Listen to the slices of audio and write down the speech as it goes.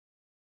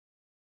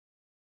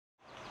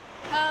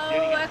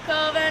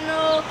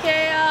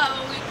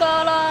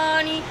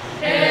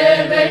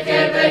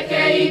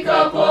i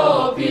ka po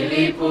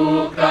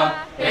pilipuka,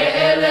 e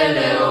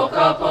elele o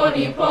ka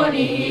poni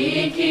poni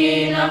I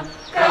kina.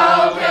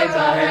 Kau ke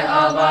kahe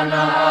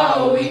awana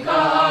au I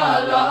ka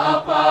ala a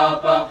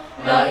papa,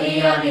 la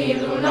ia ni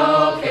luno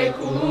ke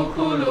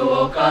kuhukulu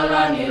o ka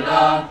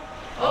lanila.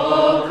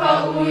 O ka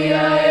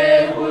huia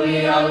e hui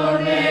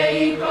alone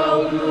I ka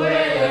ulu e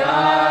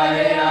ai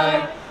ai.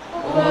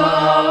 Ua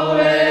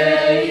e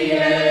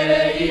ie.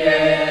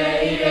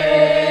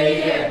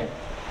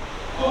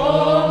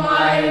 O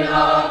mai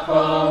la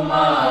ko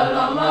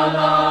malama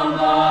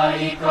lama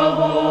I ka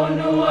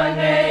honua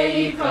nei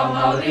I ka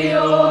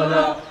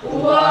mauliola.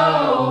 Ua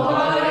o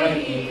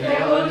Hawaiʻi ke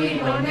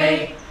olino nei.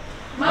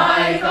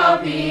 Mai ka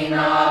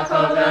pina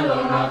ka velo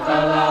na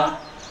kala.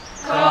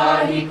 Ka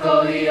hiko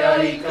ia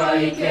I ka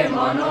ike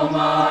mano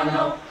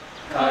mano.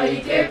 Ka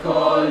ike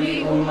koli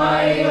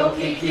umai o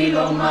ki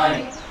kilo mai.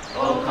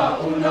 O ka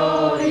uno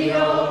I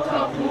o ka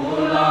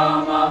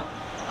pulama.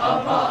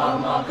 Apa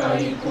ama ka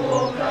iku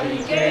o ka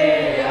ike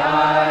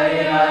ai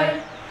ai.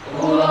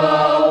 Ua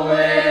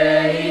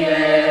ie.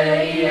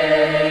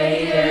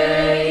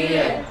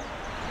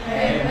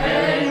 He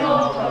mele no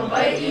ka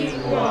waiʻi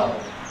ua.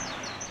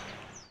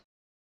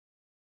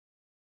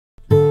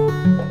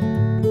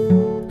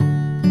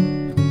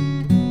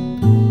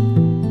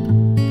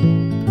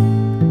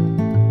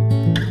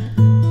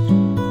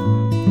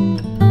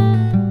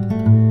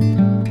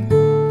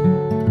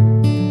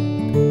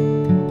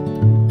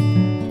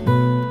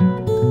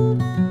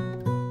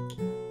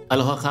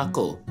 Aloha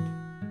kako.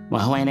 My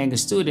Hawaiian language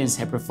students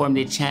have performed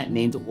a chant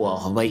named Ao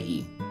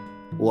Hawaiʻi.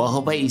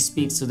 Ao Hawaiʻi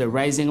speaks to the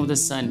rising of the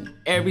sun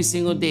every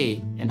single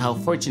day and how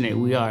fortunate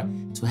we are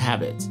to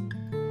have it.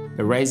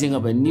 The rising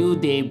of a new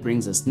day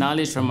brings us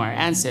knowledge from our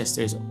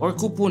ancestors or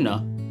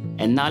kupuna,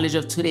 and knowledge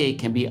of today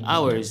can be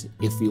ours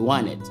if we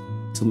want it,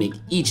 to make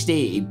each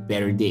day a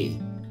better day.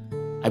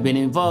 I've been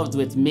involved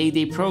with May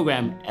Day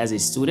program as a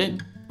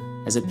student,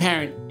 as a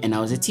parent, and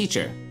now as a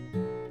teacher.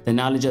 The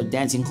knowledge of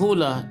dancing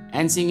hula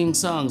and singing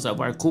songs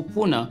of our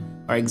kupuna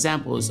are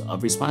examples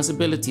of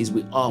responsibilities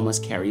we all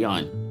must carry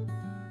on.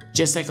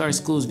 Just like our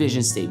school's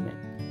vision statement,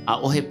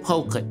 "A'ohe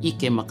pau ka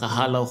ike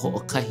makahala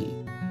ho'okahi."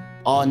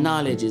 All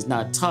knowledge is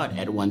not taught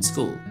at one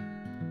school.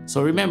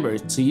 So remember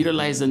to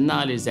utilize the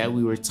knowledge that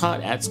we were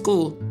taught at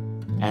school,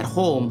 at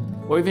home,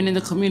 or even in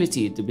the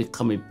community to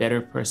become a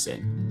better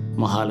person.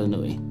 Mahalo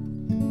nui.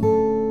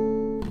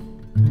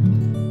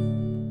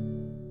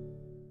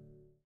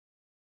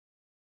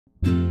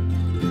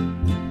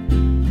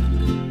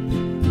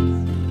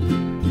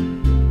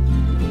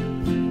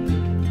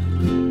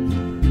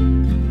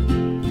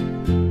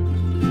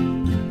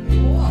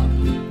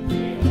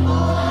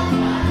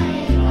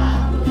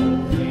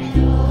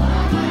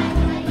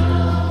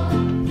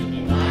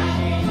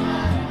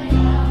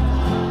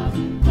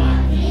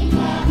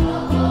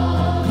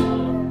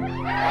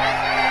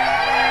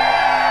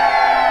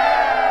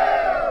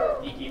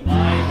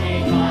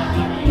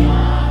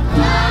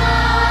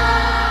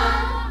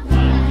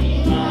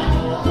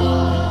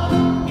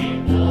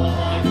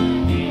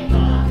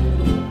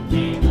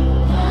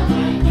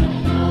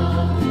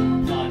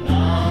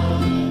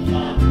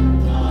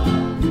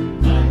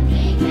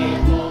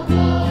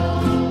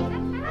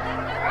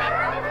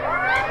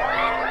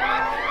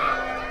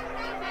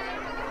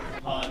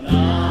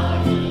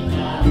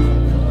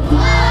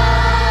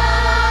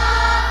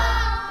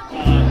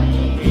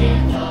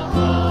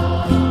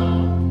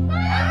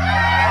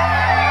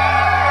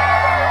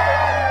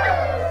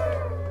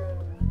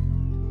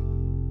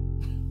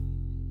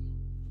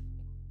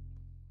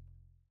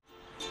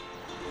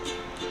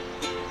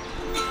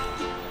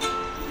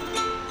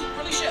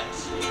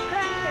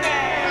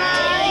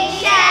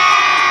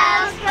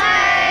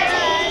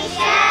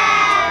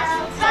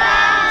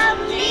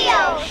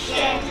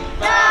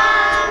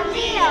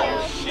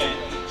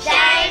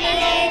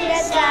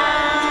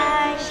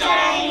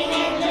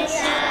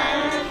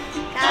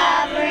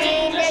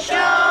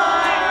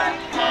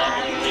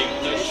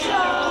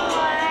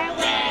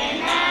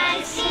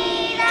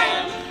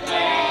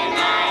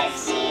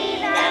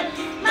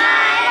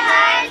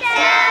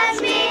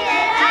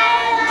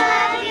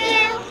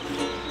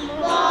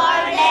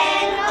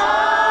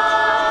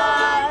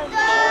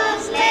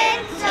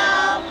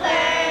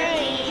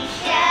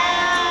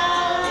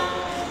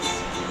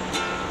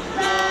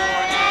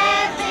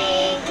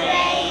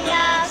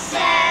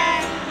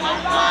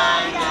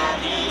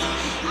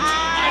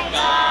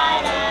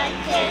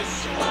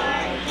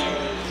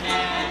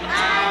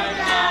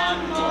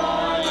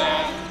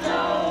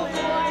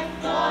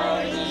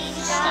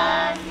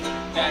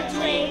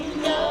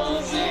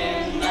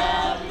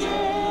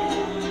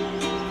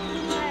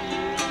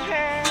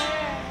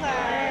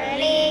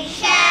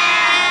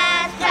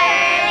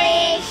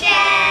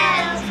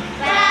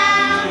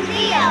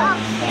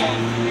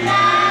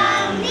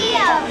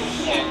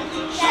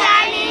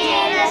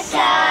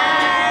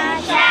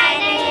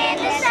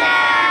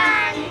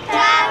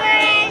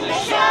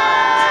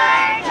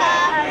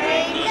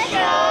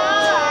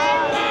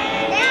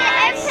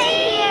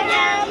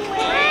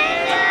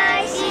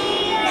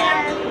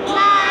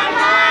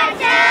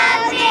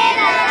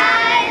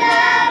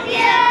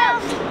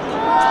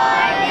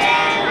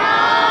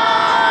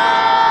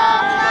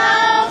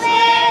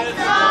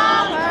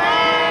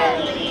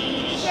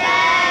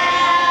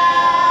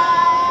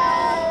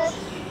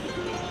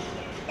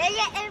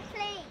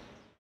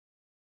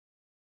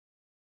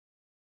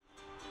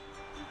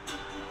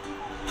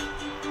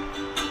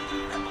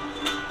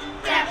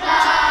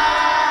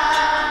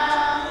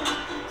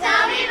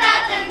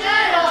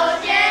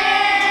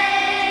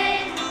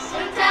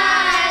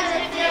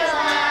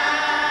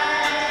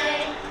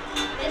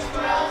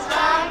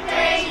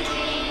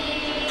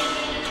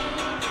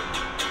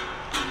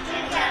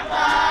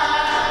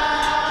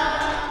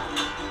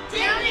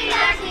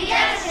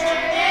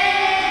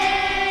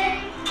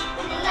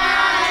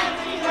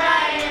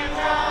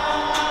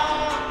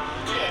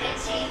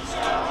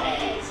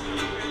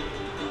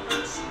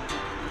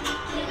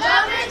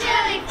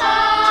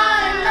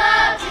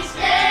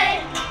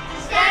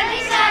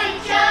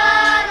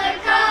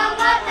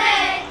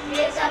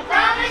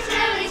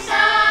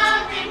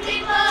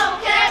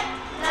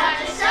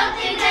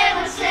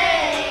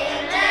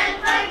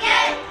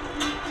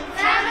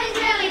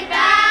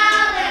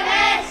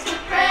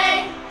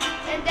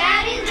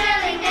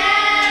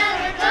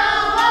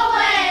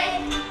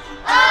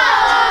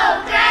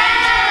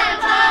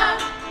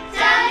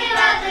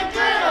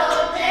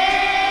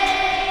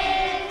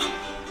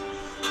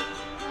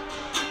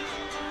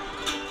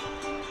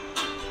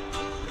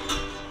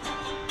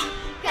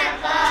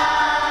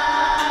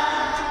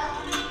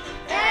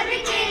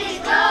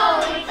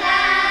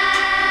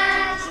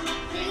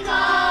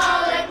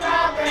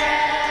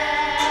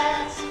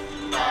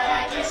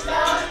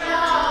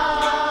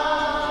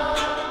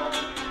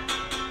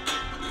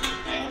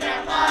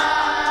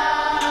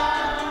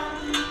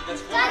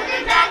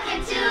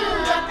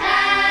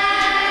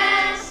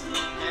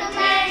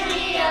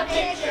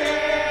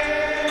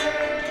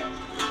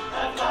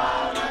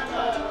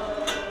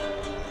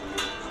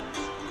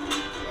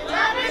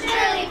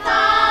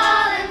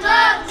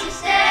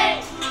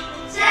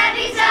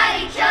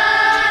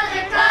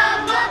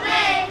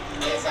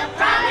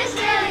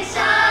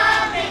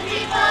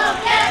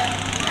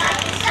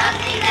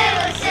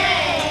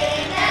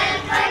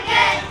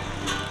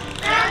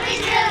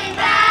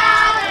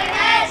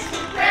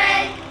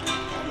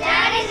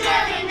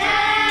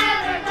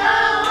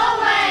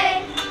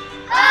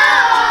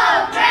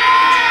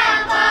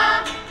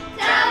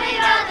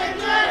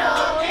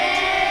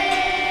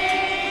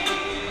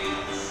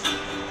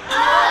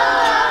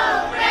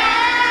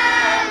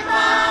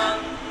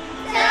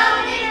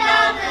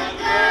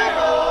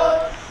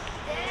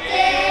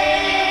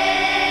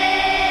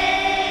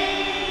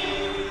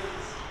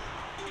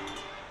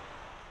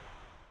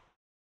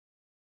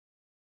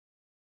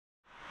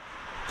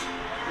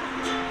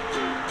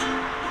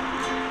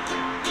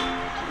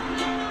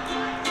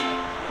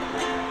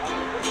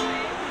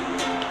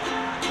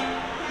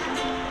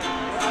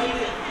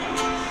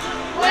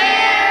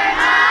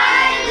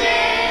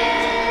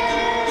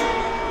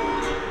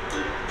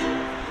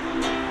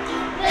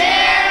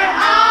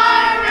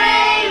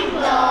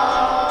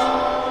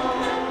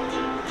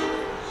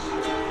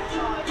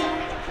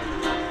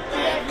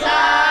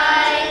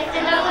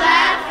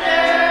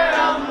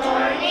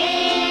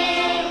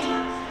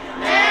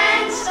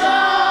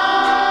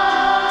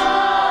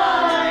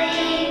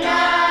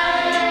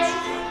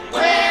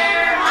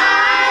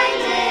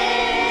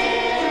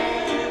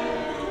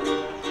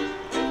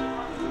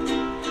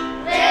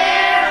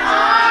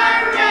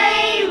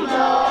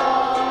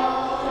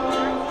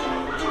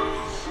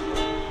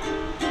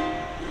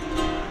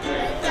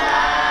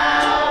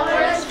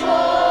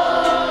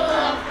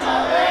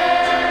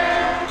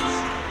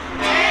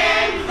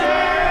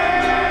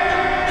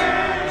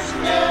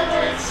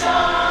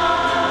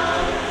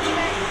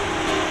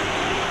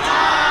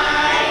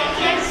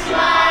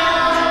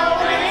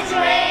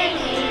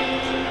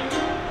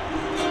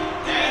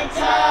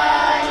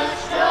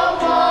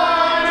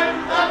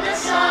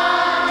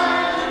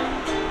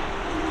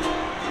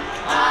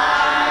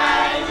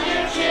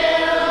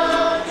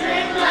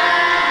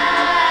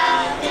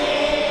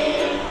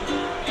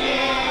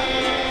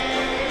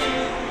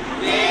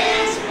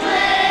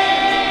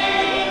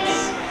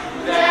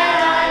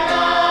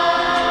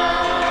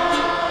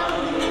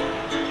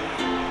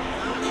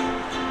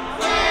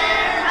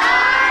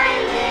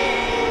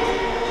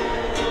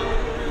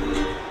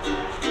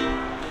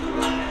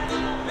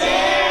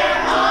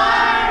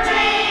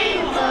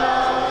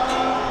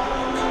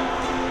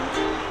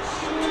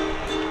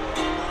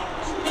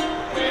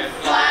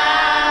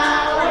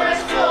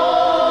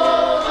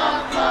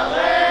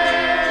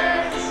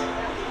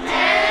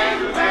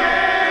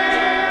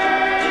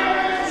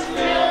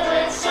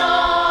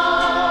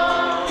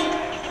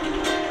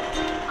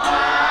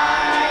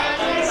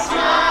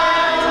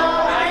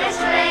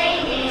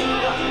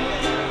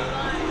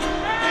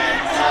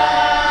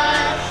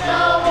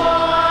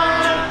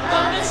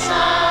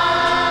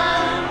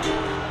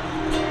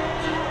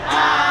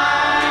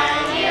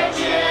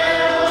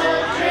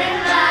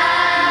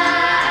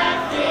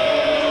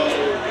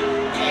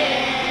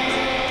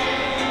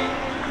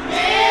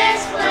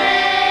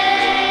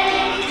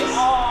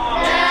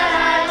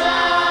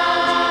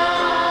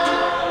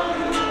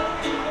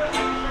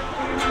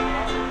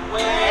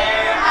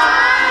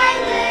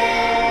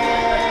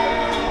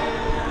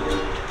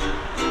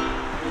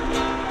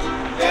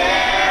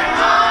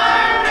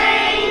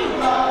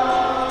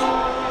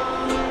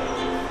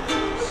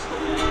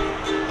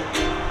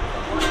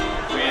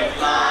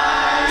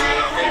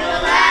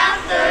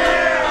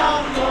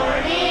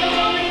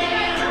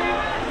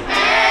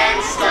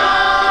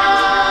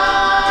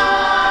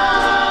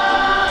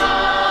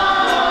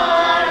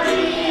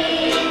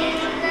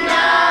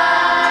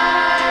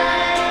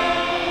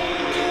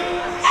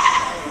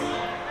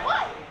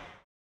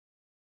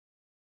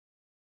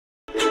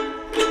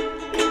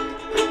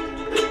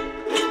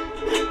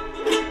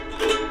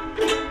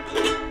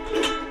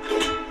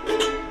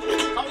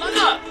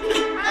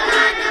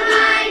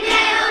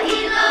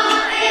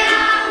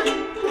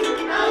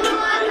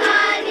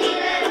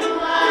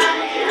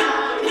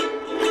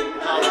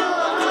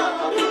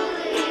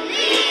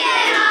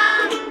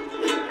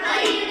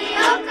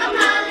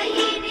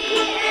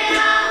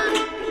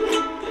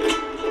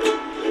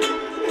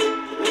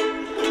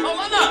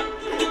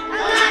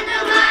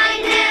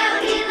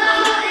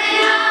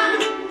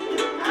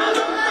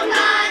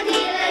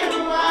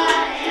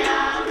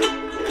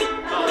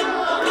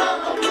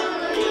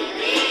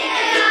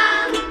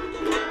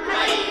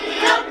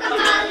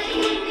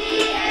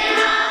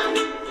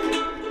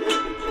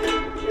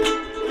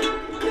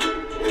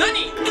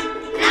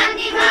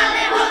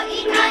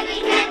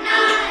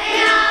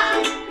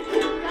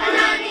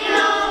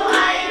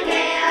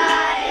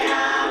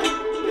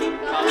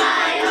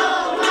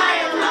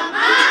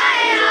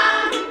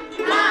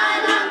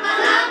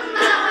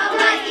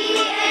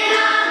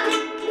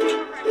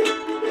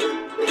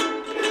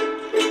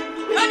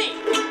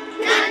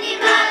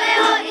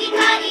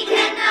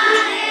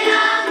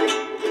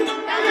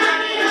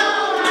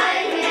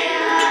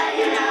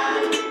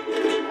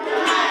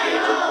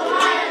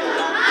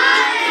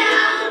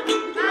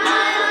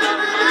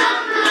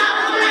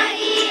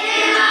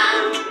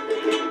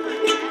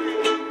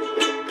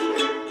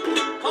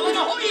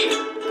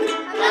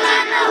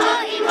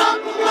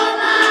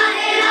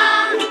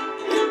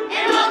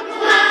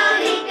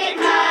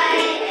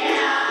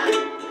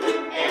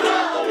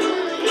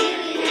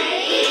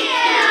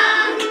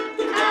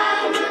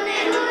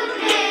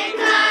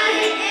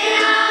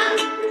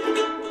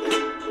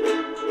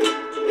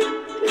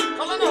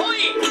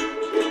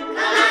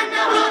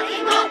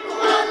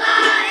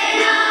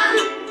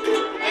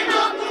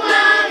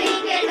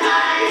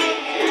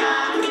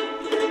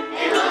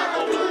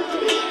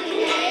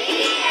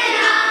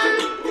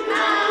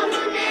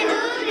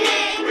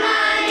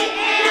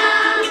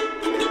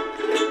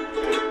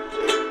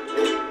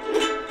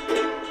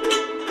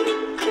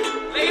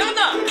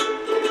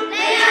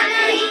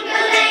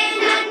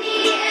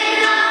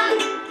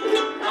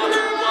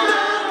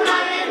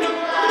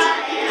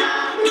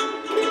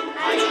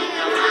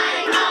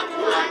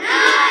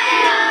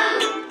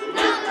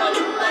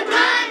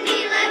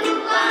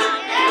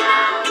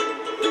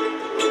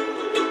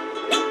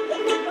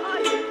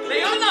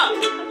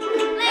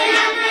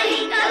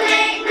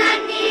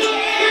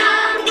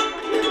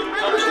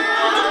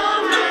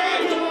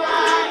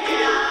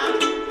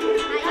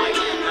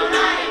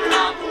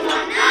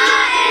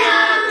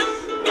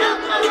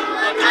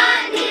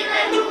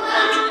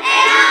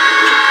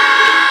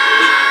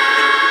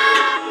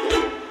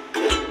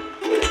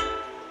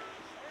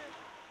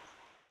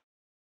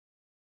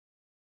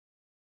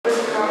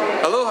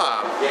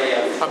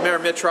 Aloha. I'm Mayor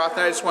Mitch Roth,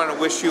 and I just want to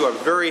wish you a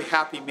very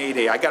happy May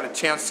Day. I got a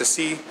chance to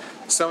see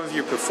some of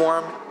you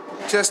perform.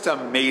 Just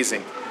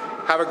amazing.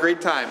 Have a great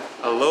time.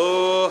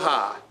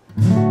 Aloha.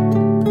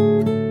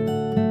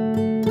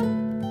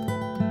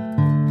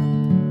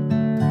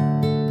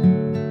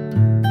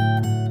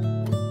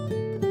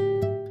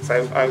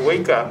 So I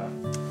wake up,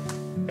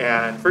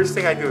 and first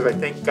thing I do is I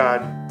thank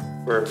God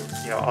for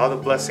all the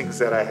blessings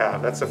that I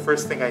have. That's the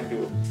first thing I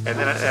do. And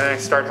then I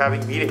start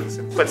having meetings.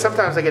 But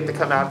sometimes I get to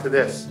come out to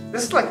this.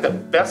 This is like the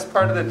best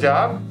part of the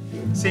job.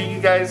 Seeing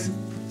you guys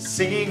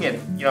singing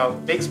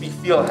and makes me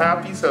feel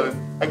happy, so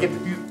I get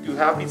to do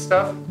happy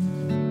stuff.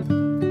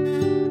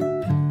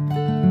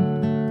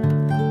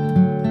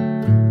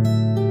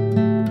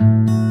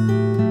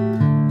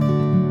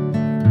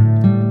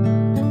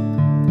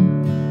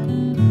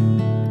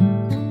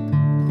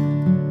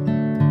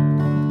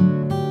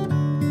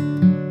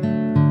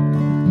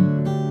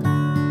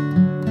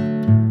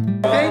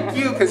 Thank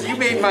you, because you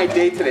made my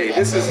day today.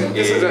 This is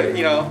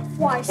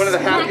one of the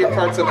happier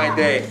parts of my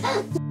day.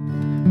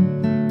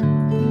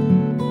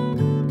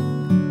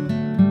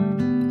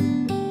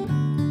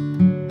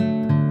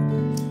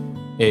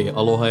 Hey,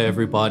 aloha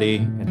everybody,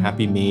 and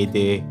happy May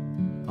Day.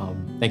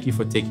 Thank you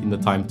for taking the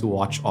time to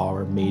watch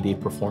our May Day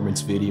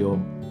performance video,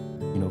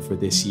 for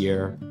this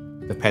year.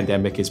 The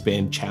pandemic has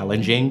been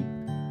challenging,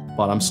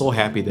 but I'm so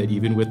happy that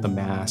even with the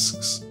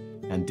masks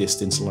and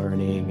distance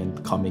learning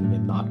and coming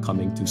and not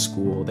coming to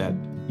school, that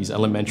these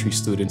elementary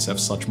students have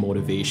such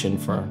motivation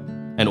for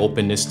an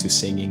openness to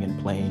singing and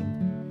playing.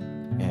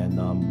 And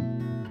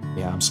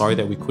yeah, I'm sorry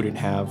that we couldn't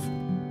have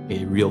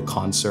a real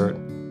concert.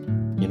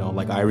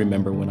 Like I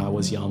remember when I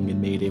was young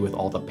in May Day with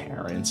all the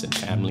parents and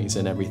families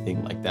and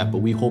everything like that. But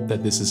we hope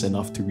that this is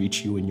enough to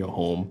reach you in your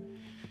home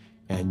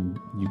and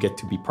you get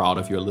to be proud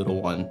of your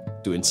little one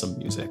doing some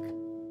music.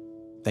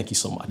 Thank you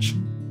so much.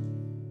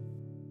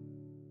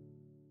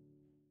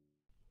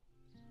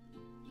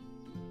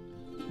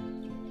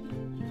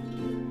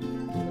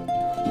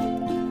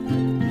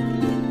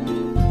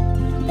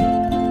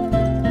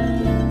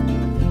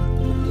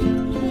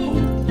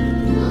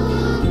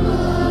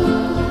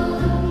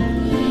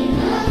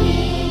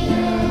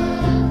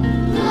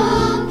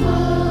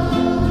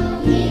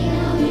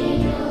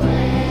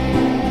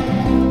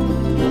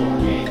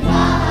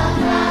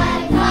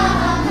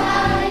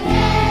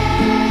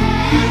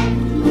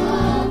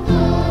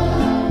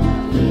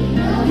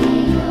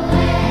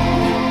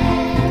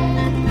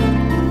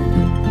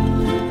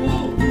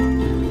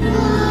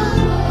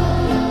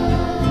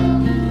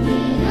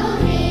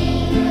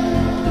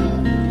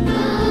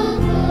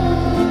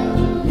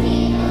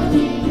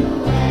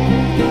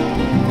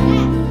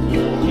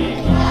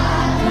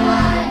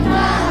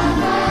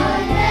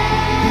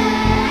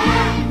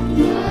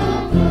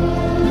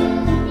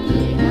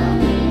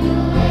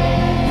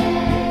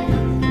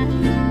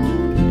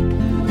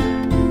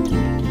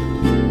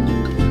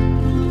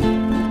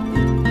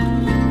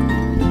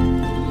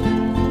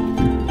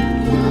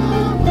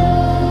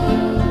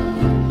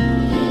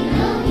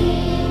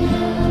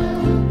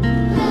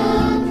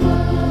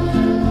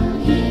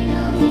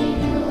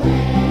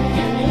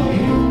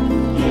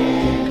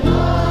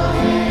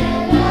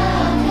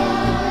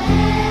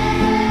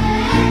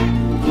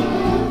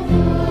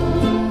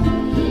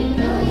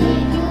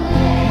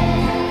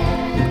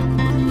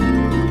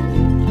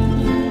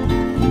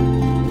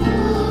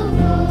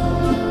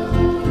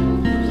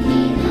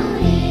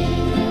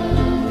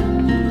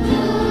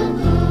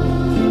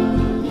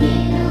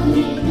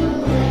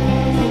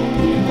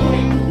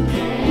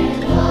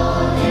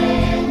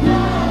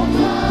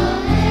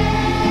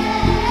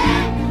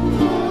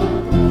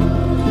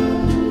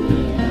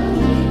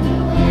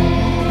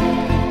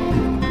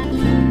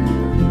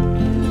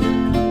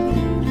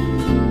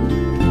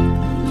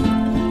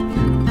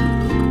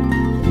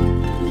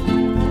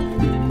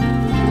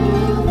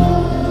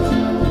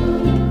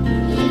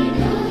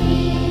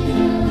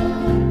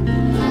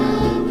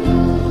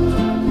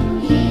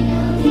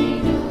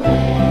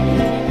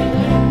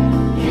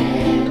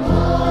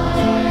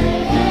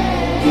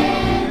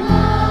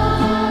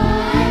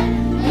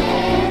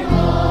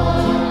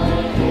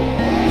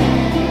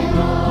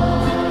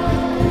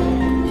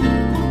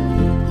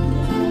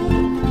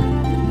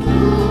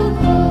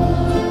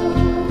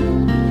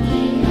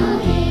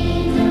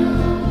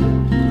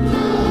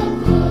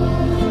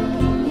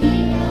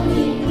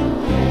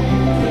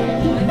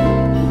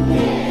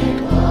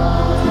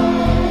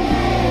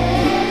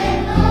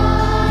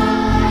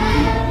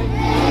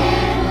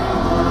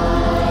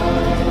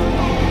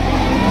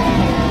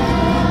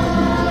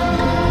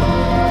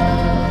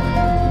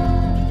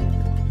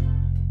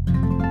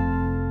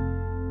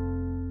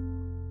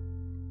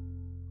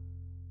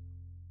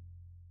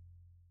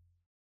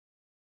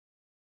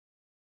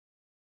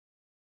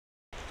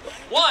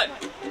 One,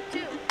 two,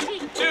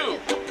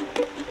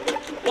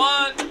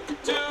 1,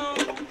 2,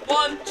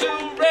 1,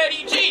 2,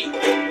 ready, G.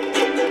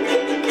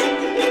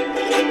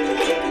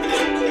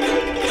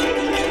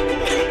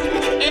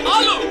 Hey,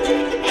 Alu.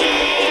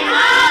 Hey,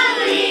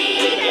 Alu,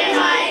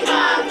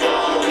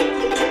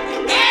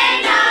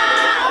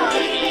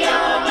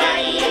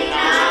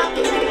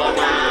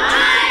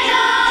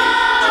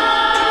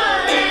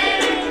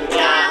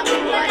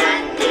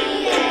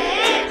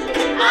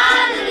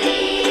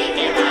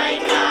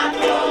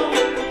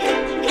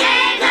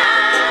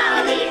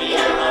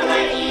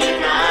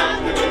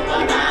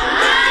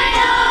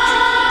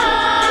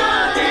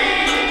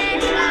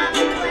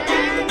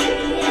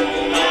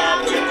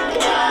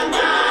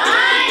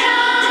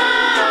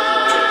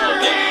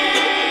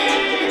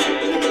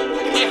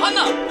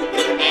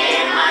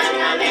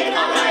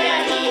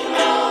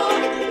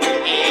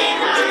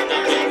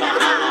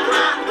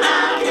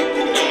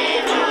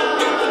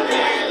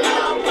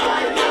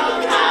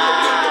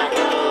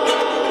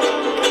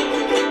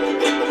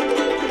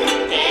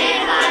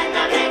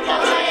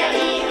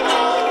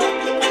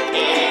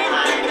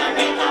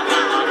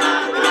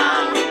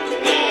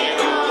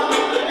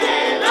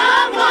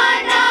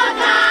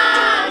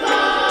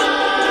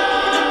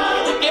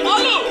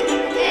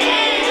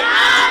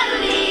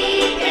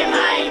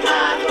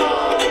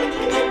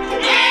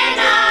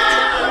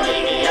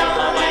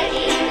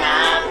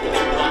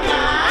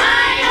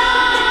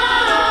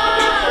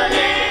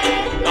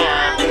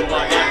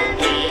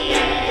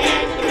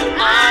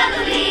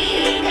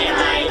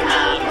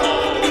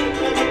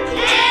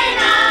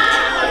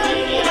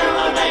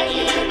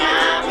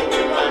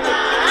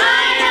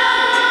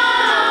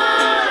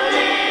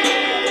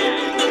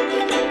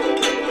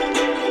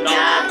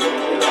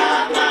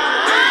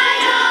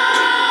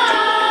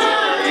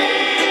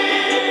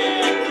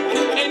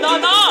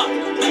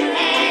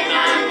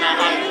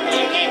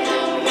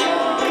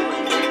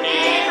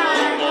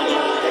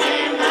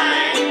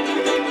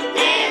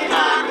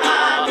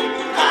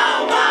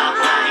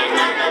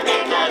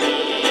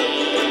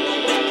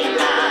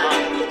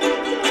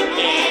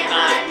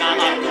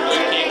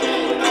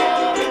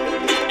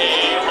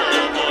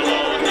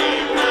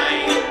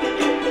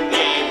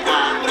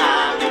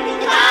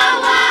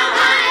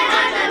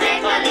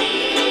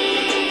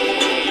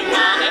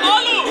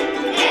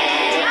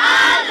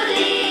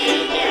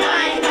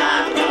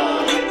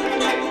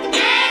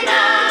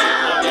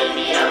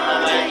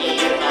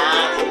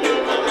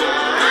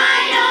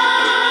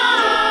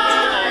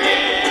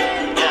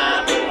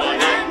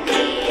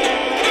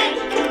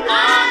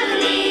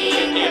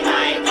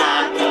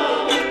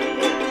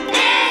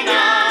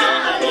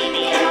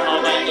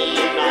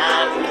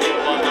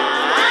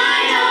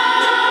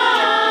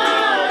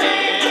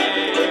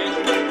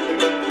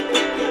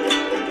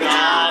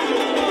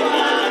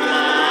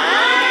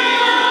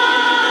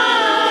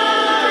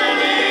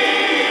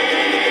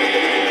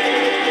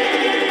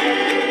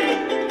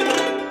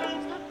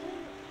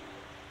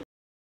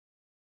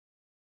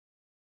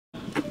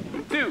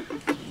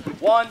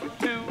 1,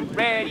 2,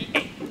 ready,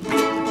 eight.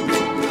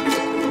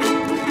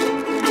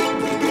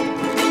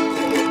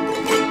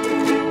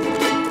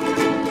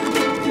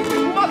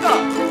 Waka!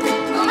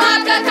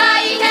 Umaka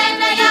kai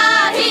hena ya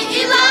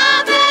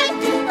Hiʻilawe,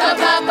 ka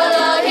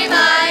papalohi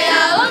mai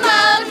au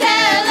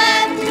mautele.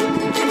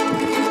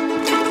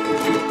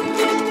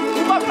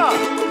 Waka!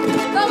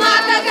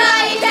 Umaka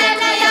kai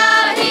hena ya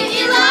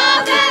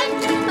Hiʻilawe,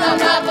 ka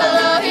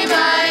papalohi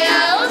mai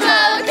au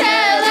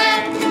mautele.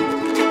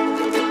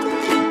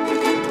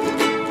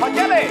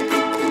 Makele!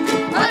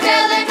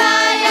 Makele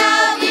mai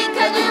au I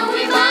ka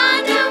nui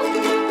manu,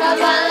 ka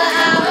wala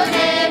au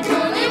ne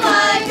puni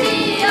mai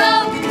pio.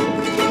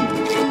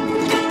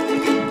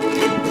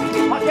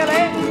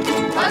 Makele!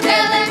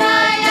 Makele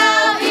mai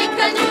au I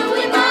ka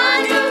nui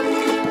manu,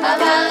 ka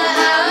wala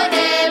au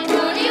ne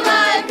puni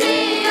mai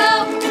pio.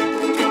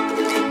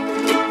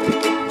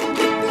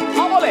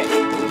 Amole!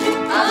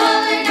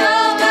 Amole no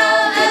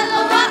au e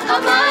loa a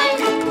mai,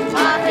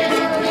 a he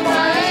nui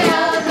mai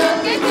au no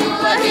ke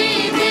kua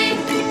hiwi.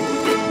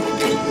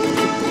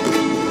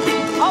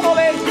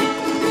 Amole!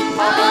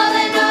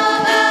 Amole no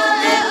au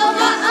e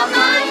loa a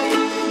mai,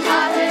 a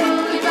he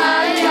nui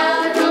mai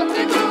au no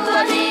ke kua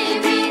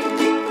hiwi.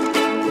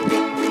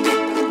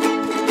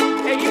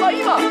 E iwa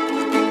iwa!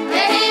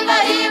 E hiwa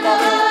hiwa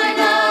oi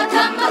no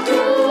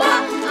tamakua,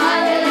 a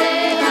he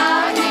lea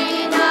ni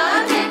na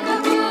ke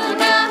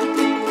kakuna.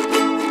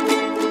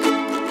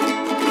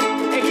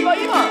 E iwa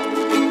iwa!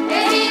 E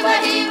hiwa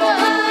hiwa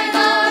oi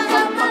no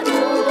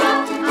tamakua,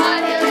 a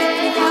he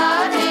lea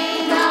ni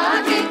na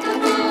ke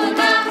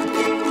kakuna.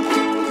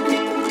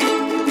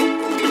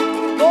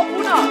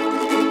 Nopuna!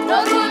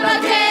 Nokuna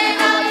ke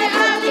ale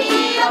ali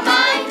I o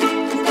mai,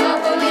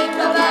 noho I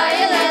ka vai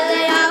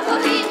lele a ho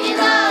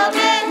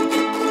Hiʻilawe.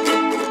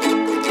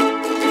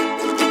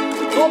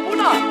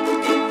 Nopuna!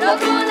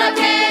 Nokuna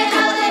ke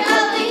ale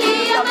ali I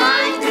o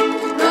mai,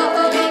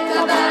 noho I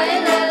ka vai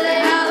lele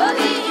a ho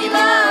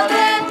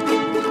Hiʻilawe.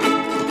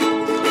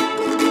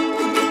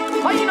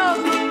 Haina!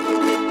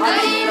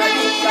 Haina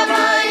I o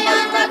mai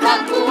ana ka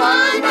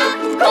kuana,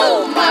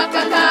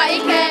 kumaka ka I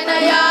kena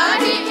ia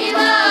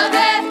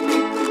Hiʻilawe.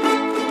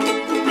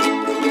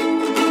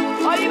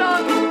 Haina!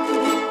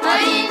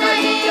 Haina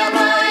I o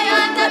mai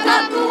ana ka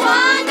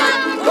kuana,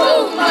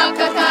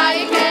 kumaka ka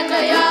I kena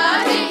ia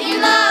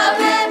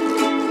Hiʻilawe.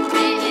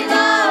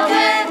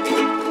 Hiʻilawe,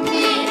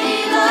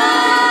 Hiʻilawe.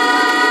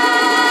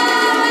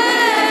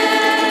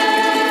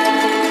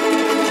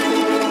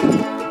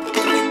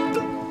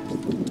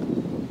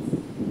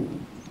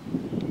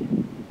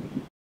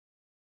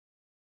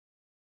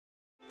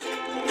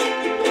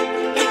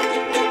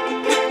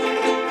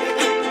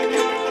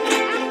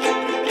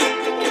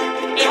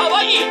 E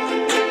Hawaiʻi!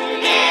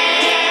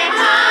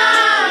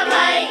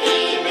 Hawaiʻi,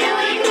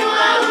 nui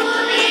kua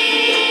huli.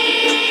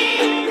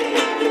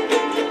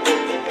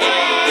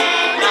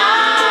 Nā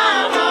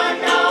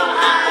hono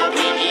a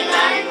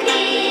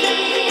Pinilani.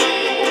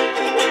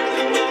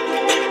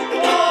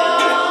 O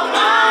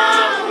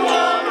Au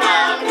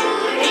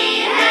Hawaiʻi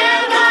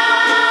hewa.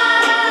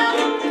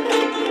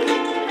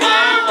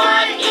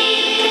 Hawaiʻi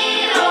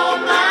o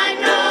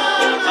mano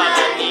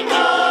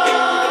kalima.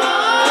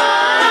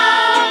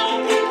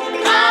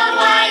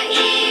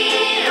 Hawaiʻi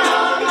o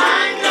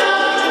mano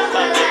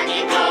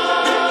kalima.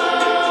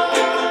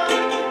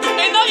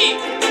 E Naʻi!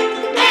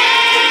 E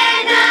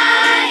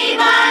nai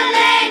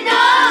wale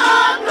no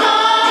ko.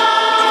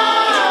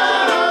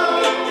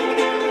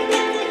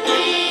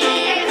 I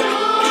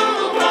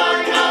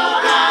kuhono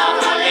a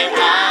hole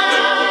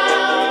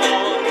pau.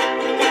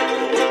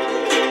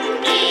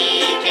 I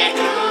ke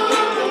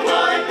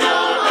kuhono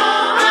o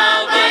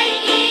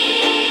Hawaiʻi.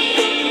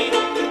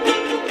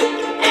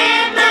 E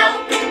mau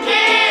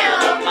ke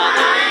o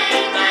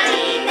paʻaina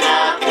I ka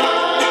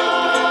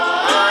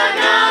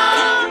pono.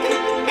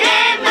 E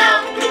mau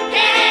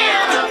ke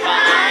o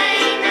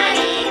paʻaina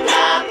I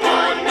ka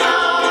pono.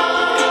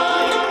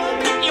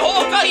 I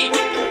hoʻokahi!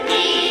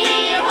 I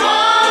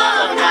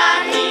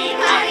hoʻokahi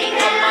kahi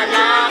he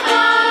manaʻo.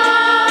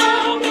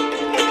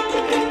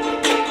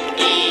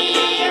 I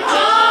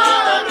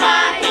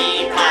hoʻokahi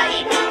kahi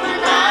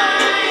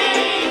kuʻulai.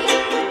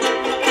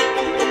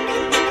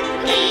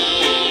 I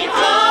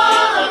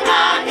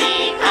hoʻokahi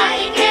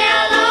kahi ke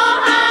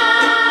aloha.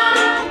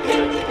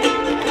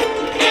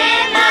 E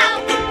mau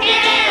ke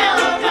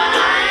o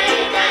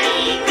paʻaina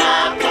I ka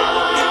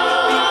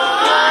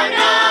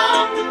pono.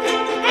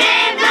 E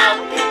mau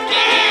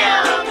ke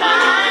o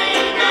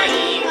paʻaina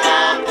I ka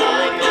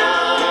pono.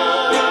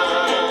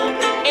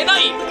 E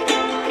Naʻi!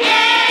 E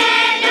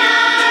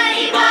nai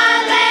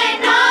wale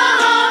no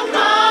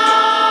ko.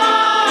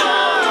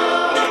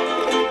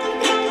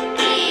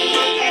 I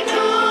ke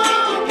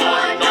kupono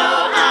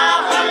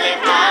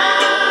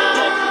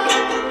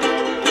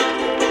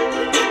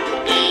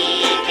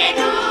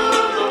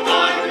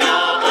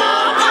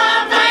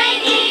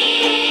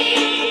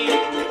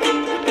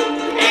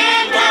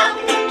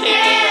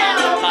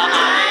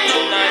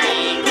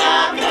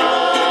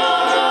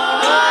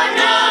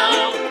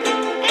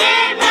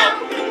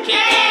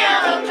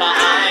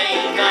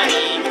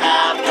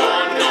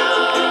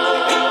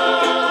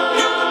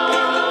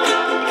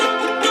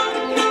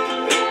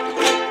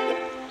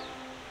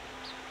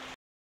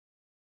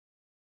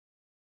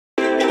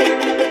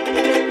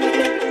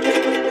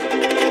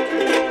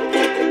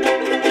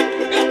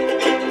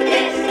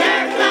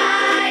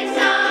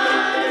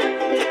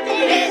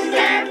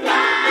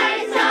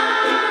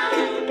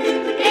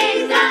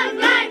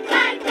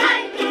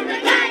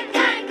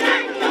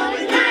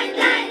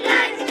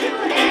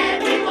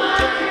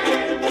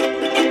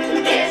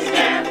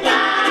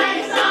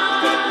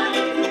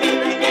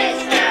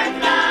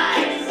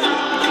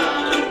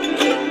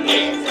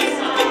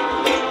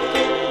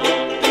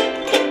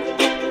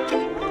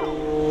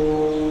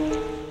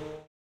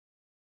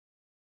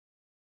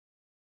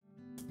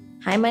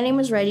Hi, my name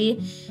is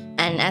Reggie,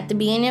 and at the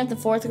beginning of the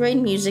 4th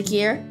grade music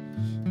year,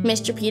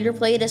 Mr. Peter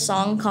played a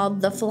song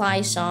called The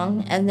Fly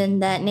Song, and then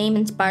that name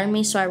inspired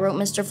me, so I wrote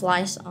Mr.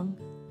 Fly Song.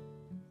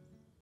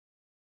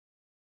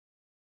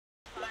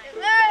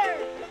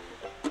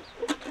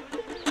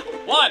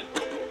 One,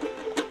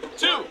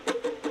 two,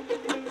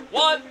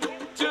 1,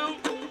 2,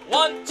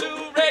 1,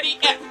 2, ready,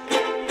 F.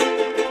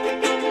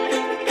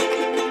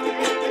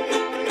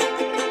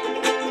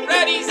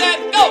 Ready, set,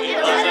 go! It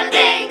was a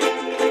thing,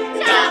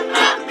 jump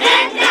up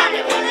and down,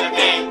 it was a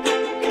thing.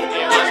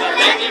 It was a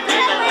legend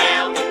with a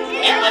whale.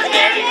 It was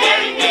very,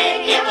 very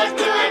big, it was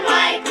blue and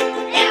white.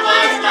 It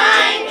was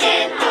lying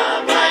in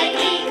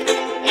Hawaii.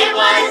 It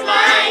was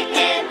lying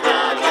in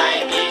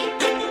Hawaii.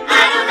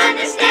 I don't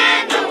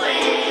understand the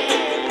way.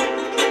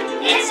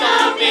 It's so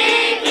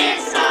big,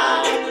 it's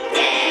all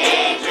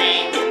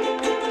daydream.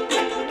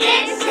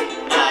 It's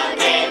a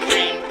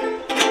daydream.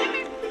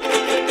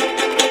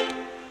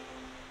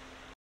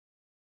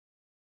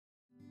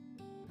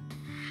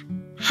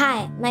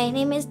 Hi, my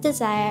name is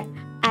Dezire.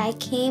 I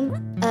came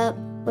up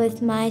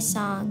with my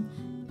song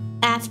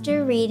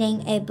after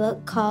reading a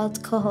book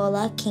called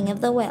Koholā, King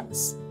of the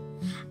Whales.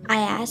 I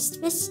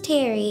asked Miss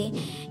Terry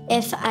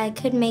if I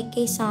could make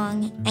a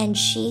song, and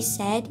she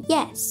said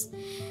yes.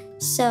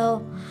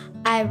 So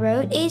I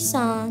wrote a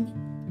song,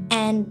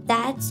 and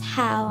that's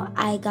how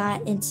I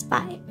got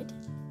inspired.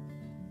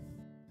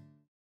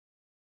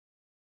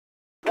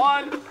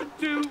 1,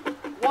 2,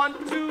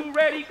 1, 2,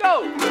 ready,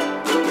 go!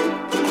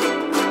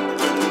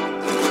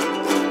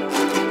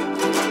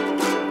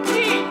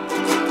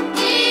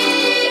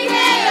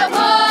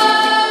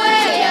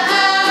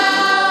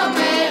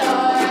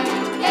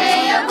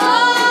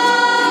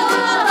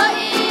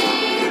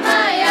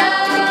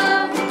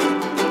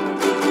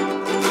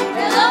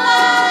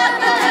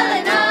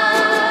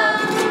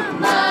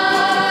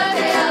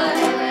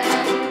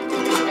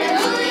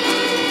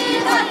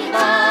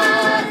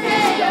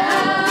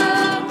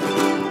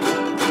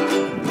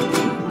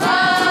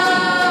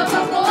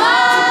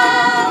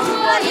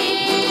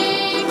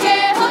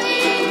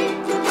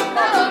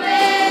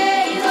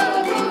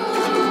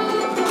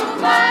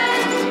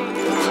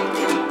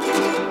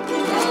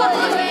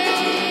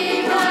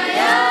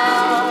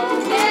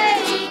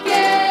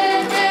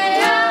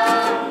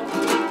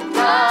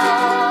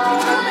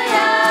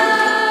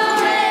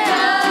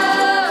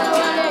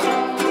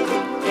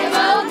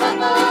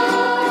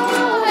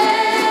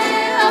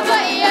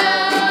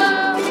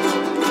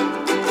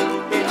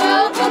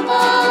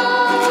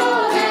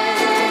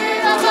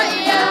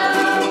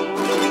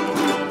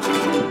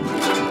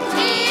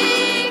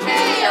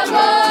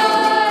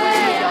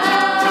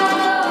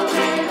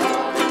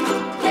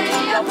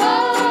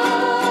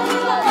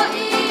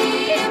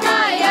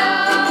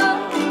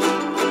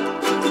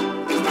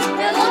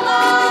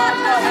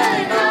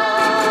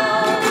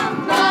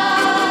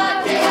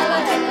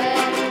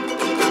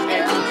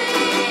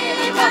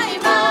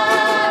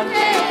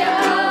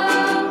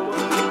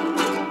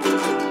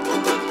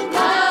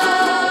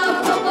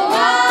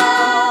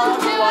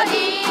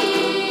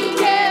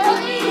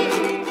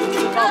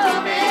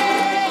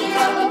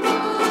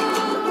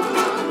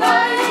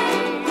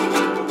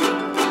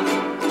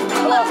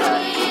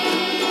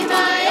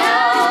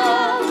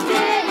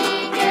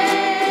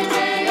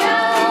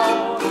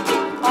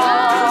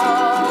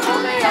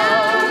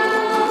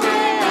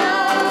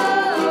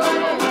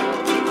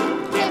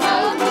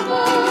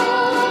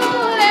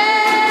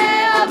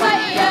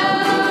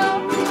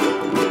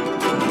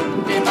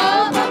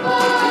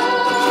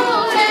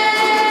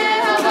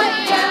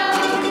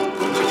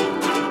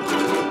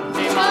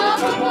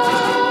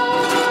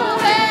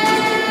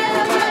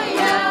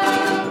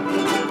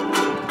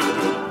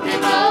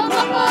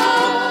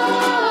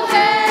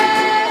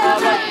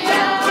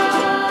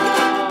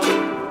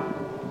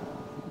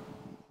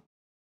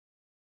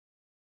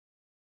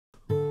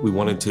 We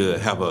wanted to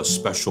have a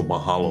special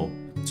mahalo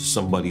to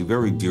somebody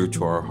very dear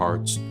to our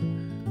hearts.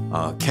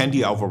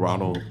 Candy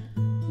Alvarado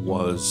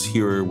was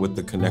here with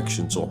the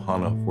Connections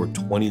Ohana for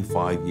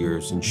 25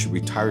 years, and she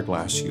retired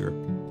last year.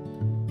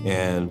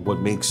 And what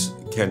makes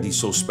Candy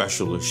so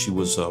special is she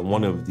was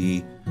one of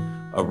the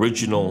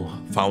original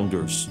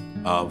founders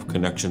of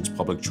Connections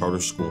Public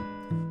Charter School.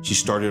 She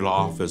started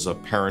off as a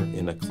parent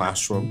in a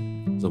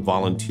classroom, as a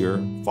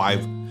volunteer.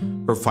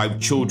 Her 5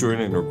 children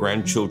and her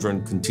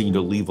grandchildren continue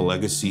to leave a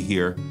legacy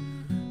here.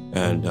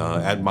 And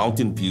at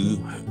Mountain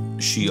View,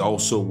 she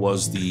also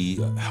was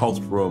the health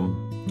room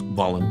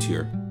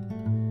volunteer.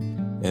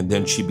 And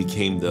then she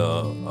became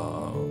the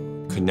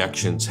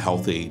Connections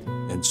health aide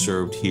and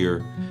served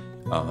here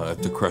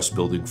at the Crest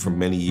building for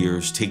many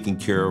years, taking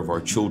care of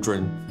our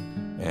children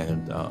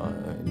and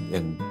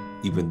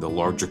even the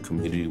larger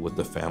community with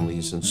the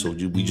families. And so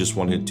we just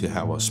wanted to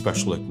have a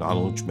special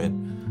acknowledgement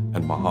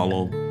and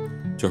mahalo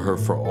to her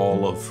for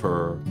all of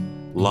her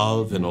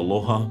love and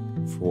aloha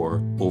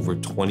for over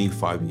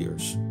 25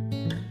 years.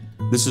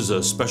 This is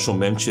a special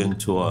mention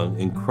to an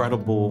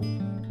incredible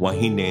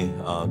wahine,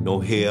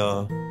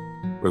 Nohea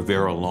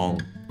Rivera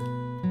Long.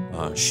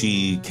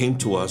 She came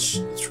to us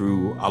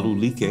through Alu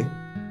Like,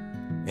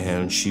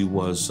 and she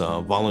was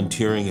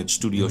volunteering at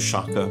Studio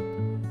Shaka,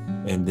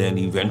 and then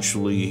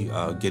eventually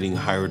getting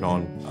hired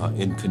on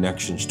in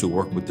Connections to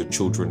work with the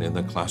children in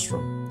the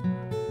classroom.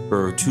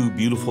 Her two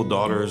beautiful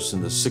daughters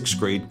in the 6th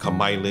grade,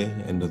 Kamaile,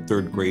 and the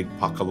 3rd grade,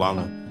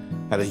 Pakalana,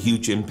 had a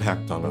huge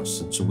impact on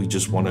us. And so we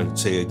just wanted to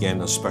say again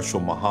a special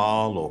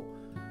mahalo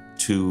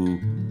to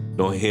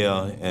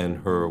Nohea and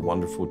her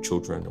wonderful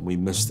children. And we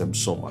miss them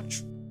so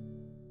much.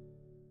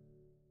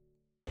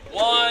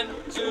 1,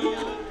 2,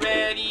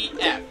 ready,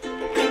 F.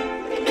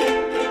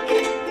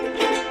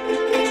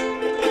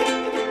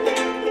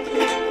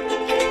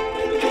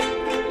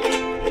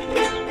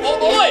 Oh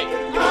boy!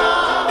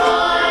 Oh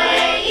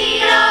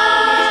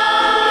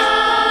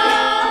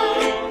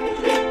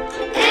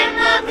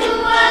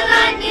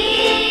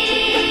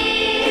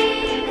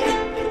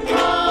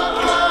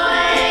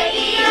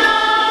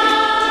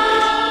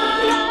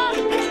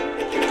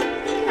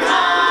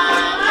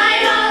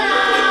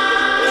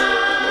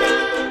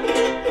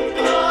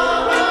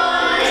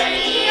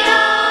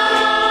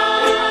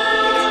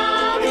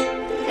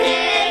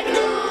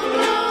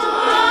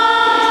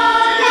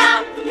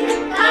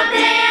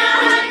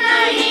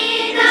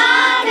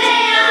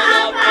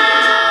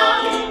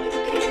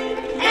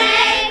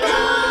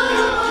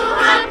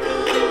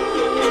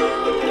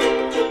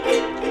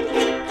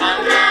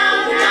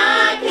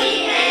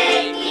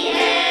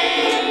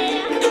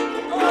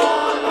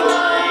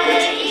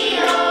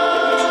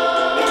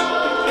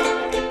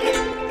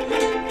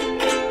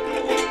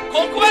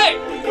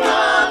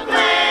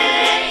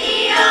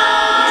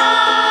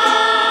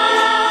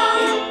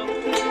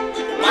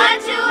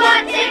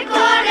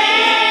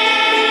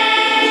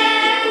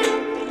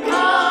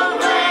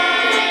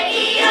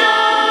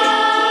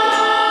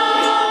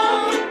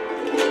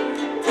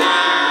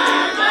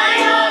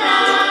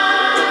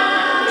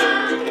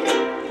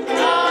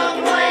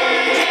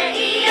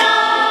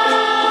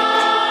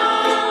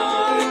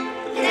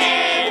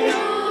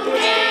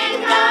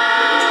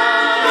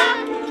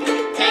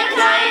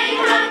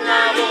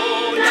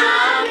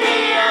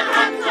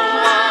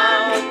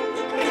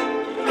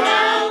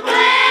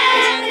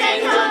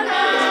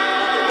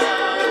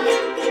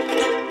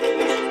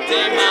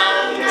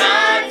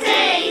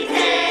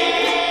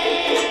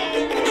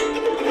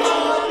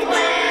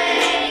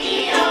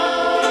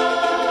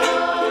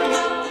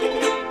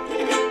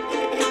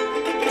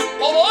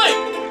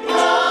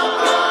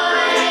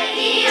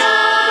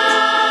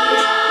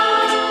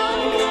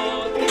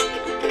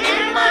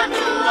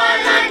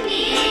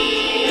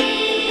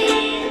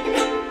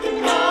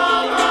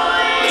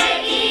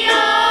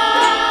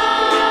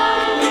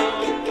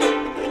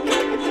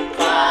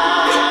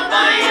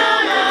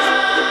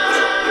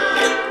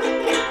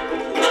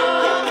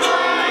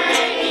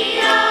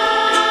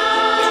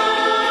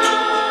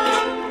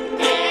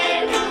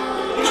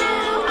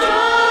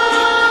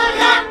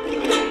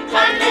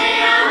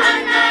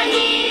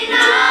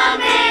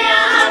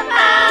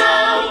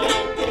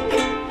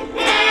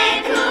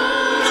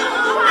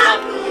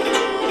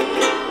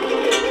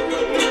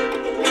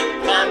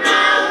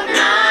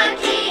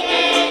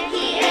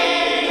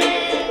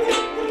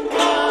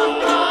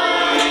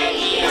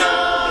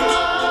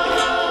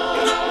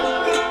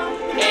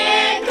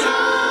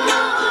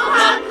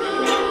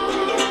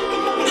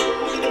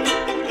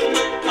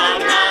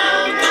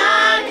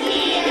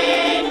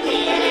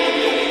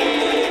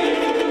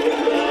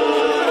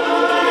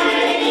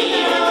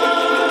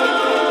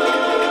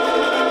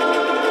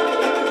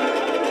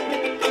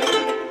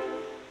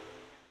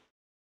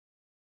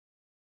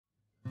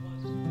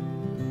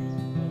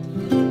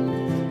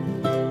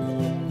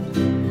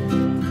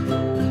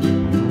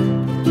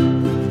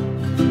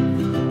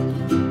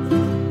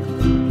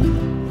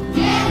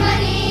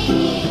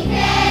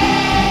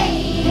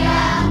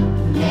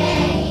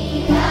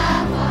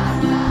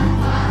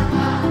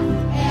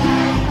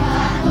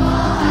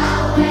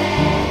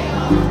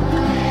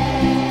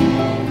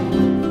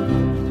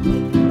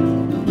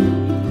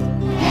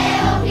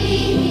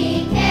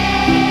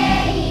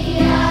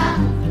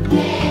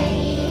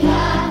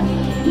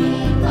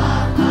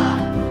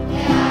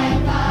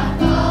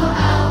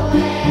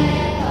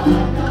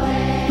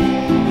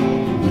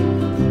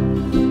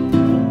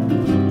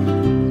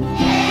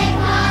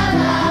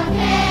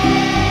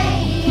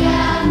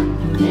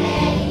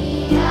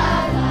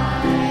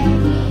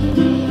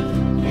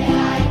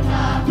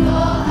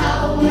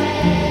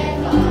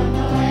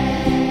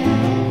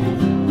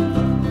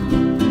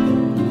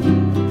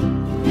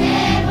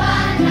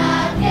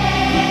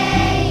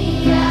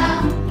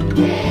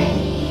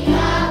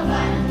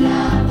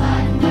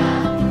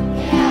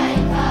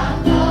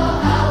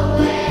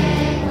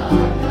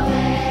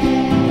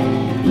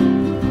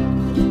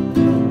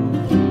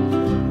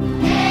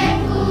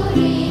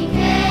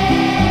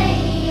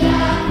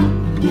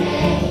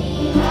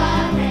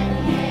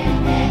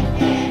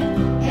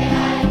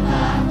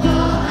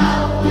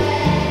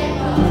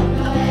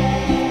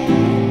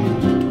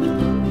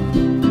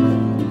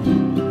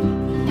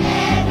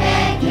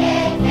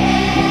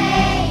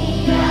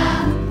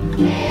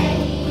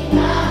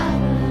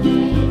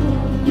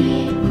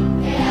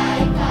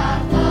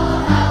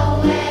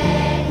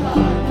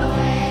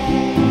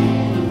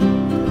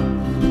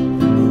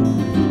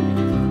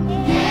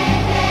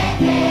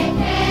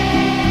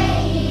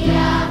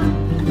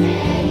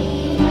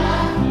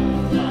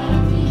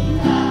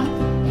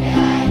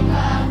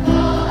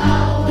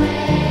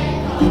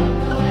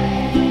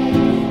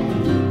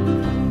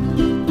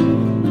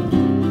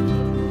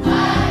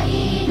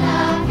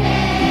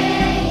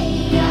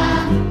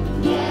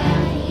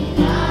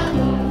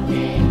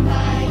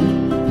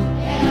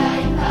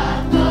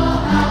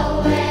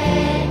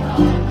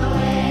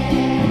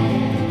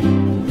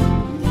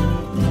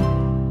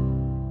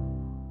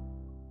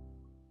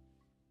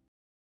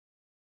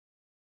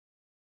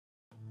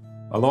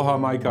Aloha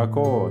mai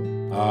kako.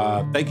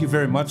 Thank you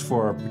very much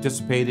for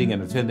participating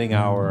and attending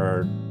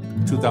our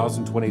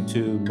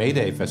 2022 May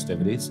Day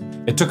festivities.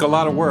 It took a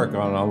lot of work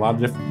on a lot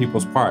of different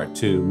people's part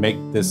to make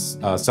this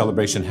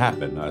celebration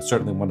happen. I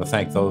certainly want to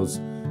thank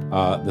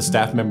the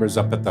staff members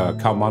up at the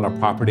Kawena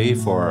property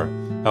for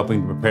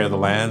helping to prepare the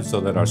land so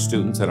that our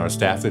students and our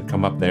staff could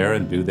come up there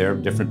and do their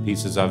different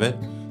pieces of it.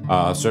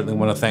 Certainly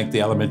want to thank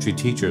the elementary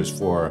teachers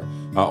for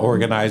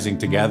organizing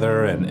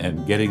together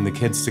and getting the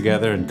kids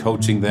together and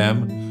coaching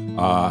them.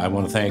 I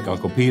want to thank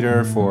Uncle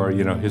Peter for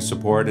his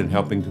support in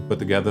helping to put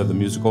together the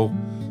musical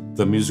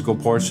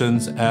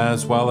portions,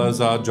 as well as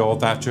Joel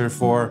Thatcher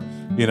for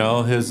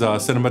his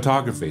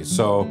cinematography.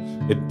 So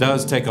it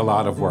does take a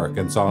lot of work,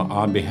 and so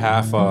on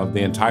behalf of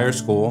the entire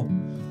school,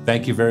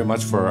 thank you very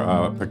much for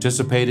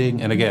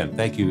participating. And again,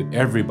 thank you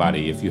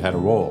everybody if you had a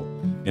role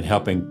in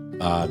helping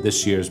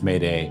this year's May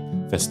Day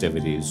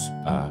festivities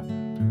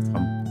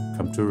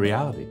come to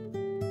reality.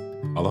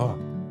 Aloha.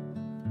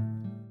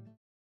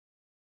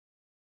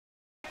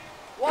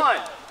 1,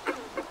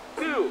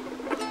 2,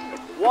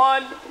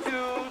 1, 2,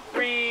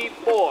 3,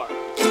 4.